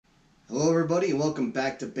Hello everybody and welcome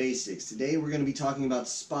back to Basics. Today we're going to be talking about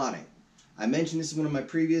spotting. I mentioned this in one of my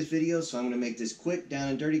previous videos, so I'm going to make this quick, down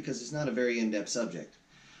and dirty because it's not a very in-depth subject.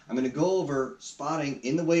 I'm going to go over spotting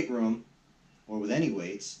in the weight room, or with any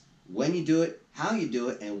weights, when you do it, how you do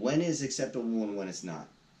it, and when it is acceptable and when it's not.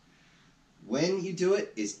 When you do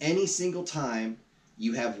it is any single time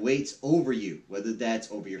you have weights over you, whether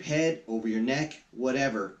that's over your head, over your neck,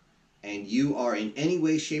 whatever, and you are in any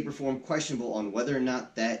way, shape, or form questionable on whether or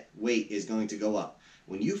not that weight is going to go up.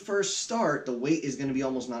 When you first start, the weight is going to be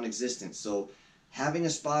almost non-existent. So having a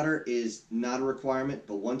spotter is not a requirement,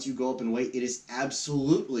 but once you go up in weight, it is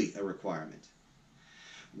absolutely a requirement.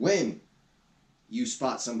 When you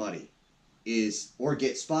spot somebody or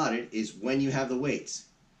get spotted is when you have the weights.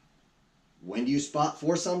 When do you spot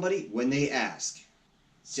for somebody? When they ask.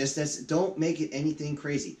 It's just that, don't make it anything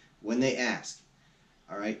crazy. When they ask.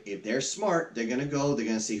 All right, if they're smart, they're going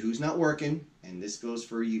to see who's not working, and this goes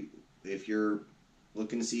for you if you're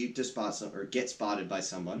looking to see to spot some or get spotted by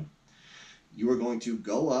someone. You are going to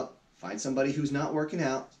go up, find somebody who's not working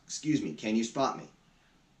out. Excuse me, can you spot me?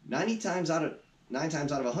 9 times out of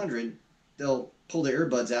 100, they'll pull their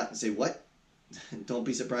earbuds out and say, "What?" Don't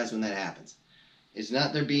be surprised when that happens. It's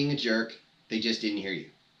not they're being a jerk, they just didn't hear you.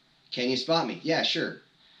 Can you spot me? Yeah, sure.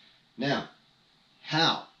 Now,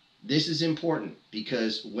 how? This is important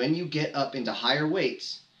because when you get up into higher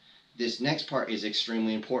weights, this next part is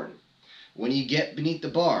extremely important. When you get beneath the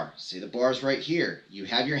bar, say the bar's right here, you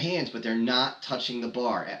have your hands, but they're not touching the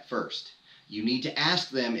bar at first. You need to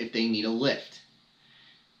ask them if they need a lift.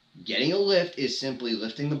 Getting a lift is simply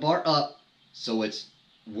lifting the bar up so it's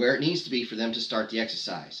where it needs to be for them to start the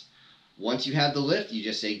exercise. Once you have the lift, you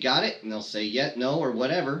just say, "Got it," and they'll say, "Yeah," "No," or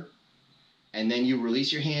whatever, and then you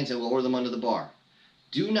release your hands and lower them under the bar.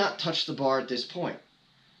 Do not touch the bar at this point.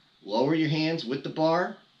 Lower your hands with the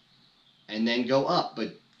bar and then go up,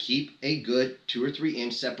 but keep a good 2 or 3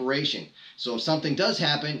 inch separation. So if something does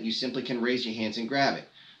happen, you simply can raise your hands and grab it.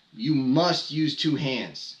 You must use 2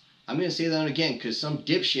 hands. I'm going to say that again because some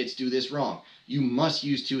dipshits do this wrong. You must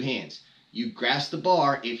use 2 hands. You grasp the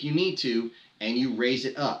bar if you need to, and you raise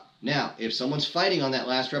it up. Now, if someone's fighting on that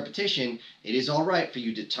last repetition, it is all right for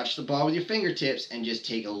you to touch the bar with your fingertips and just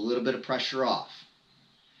take a little bit of pressure off,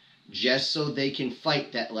 just so they can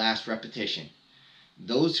fight that last repetition.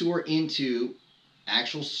 Those who are into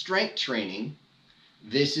actual strength training,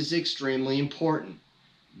 this is extremely important.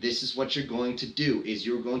 This is what you're going to do, is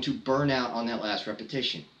you're going to burn out on that last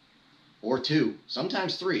repetition. Or 2,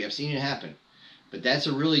 sometimes 3, I've seen it happen. But that's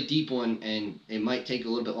a really deep one, and it might take a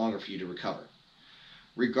little bit longer for you to recover.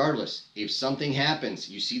 Regardless, if something happens,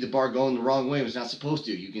 you see the bar going the wrong way, it was not supposed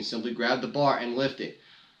to, you can simply grab the bar and lift it.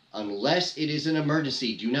 Unless it is an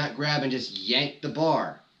emergency, do not grab and just yank the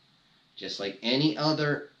bar. Just like any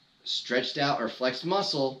other stretched out or flexed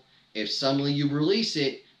muscle, if suddenly you release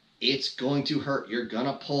it, it's going to hurt. You're going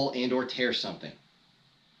to pull and or tear something.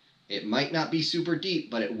 It might not be super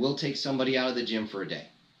deep, but it will take somebody out of the gym for a day.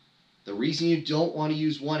 The reason you don't want to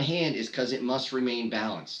use one hand is because it must remain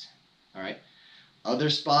balanced. All right. Other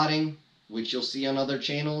spotting, which you'll see on other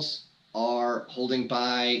channels, are holding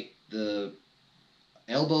by the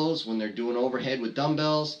elbows when they're doing overhead with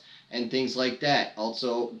dumbbells and things like that.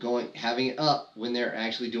 Also having it up when they're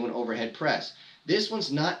actually doing overhead press. This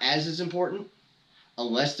one's not as important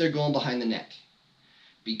unless they're going behind the neck.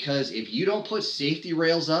 Because if you don't put safety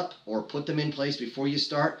rails up or put them in place before you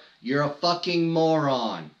start, you're a fucking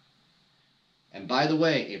moron. And by the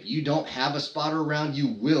way, if you don't have a spotter around, you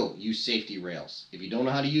will use safety rails. If you don't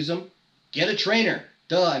know how to use them, get a trainer.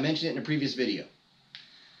 Duh, I mentioned it in a previous video.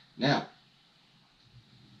 Now,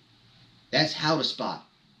 that's how to spot.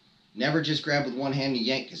 Never just grab with one hand and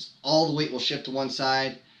yank because all the weight will shift to one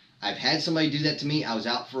side. I've had somebody do that to me. I was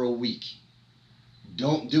out for a week.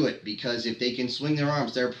 Don't do it because if they can swing their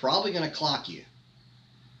arms, they're probably going to clock you.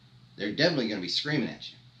 They're definitely going to be screaming at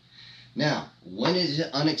you. Now, when is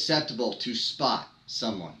it unacceptable to spot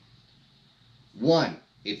someone? 1,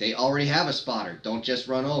 if they already have a spotter, don't just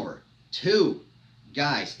run over. 2,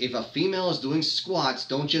 guys, if a female is doing squats,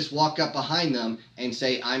 don't just walk up behind them and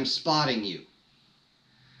say, "I'm spotting you."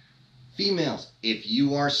 Females, if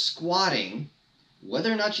you are squatting,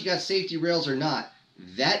 whether or not you got safety rails or not,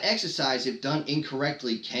 that exercise, if done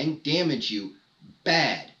incorrectly, can damage you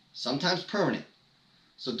bad, sometimes permanent.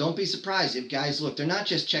 So don't be surprised if guys look, they're not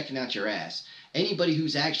just checking out your ass. Anybody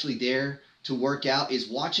who's actually there to work out is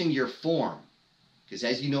watching your form. Because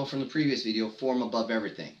as you know from the previous video, form above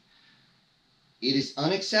everything. It is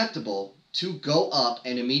unacceptable to go up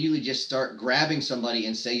and immediately just start grabbing somebody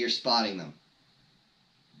and say you're spotting them.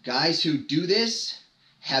 Guys who do this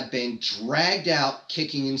have been dragged out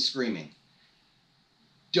kicking and screaming.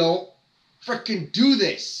 Don't Frickin' do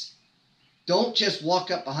this. Don't just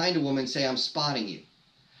walk up behind a woman and say, I'm spotting you.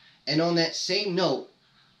 And on that same note,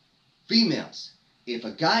 females, if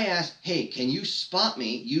a guy asks, hey, can you spot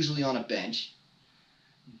me, usually on a bench,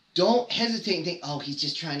 don't hesitate and think, oh, he's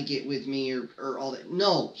just trying to get with me or all that.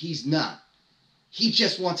 No, he's not. He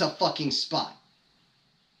just wants a fucking spot.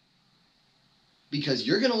 Because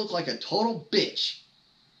you're going to look like a total bitch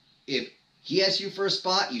if he asks you for a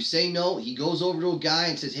spot, you say no, he goes over to a guy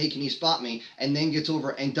and says, hey, can you spot me? And then gets over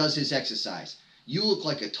and does his exercise. You look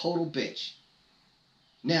like a total bitch.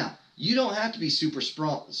 Now, you don't have to be super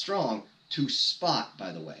strong to spot,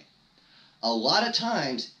 by the way. A lot of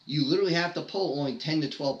times, you literally have to pull only 10 to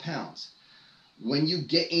 12 pounds. When you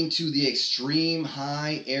get into the extreme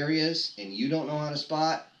high areas and you don't know how to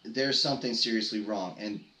spot, there's something seriously wrong.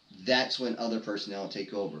 And that's when other personnel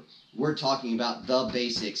take over. We're talking about the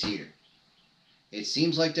basics here. It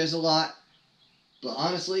seems like there's a lot, but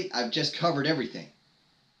honestly, I've just covered everything.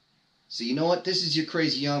 So you know what? This is your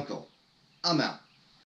crazy uncle. I'm out.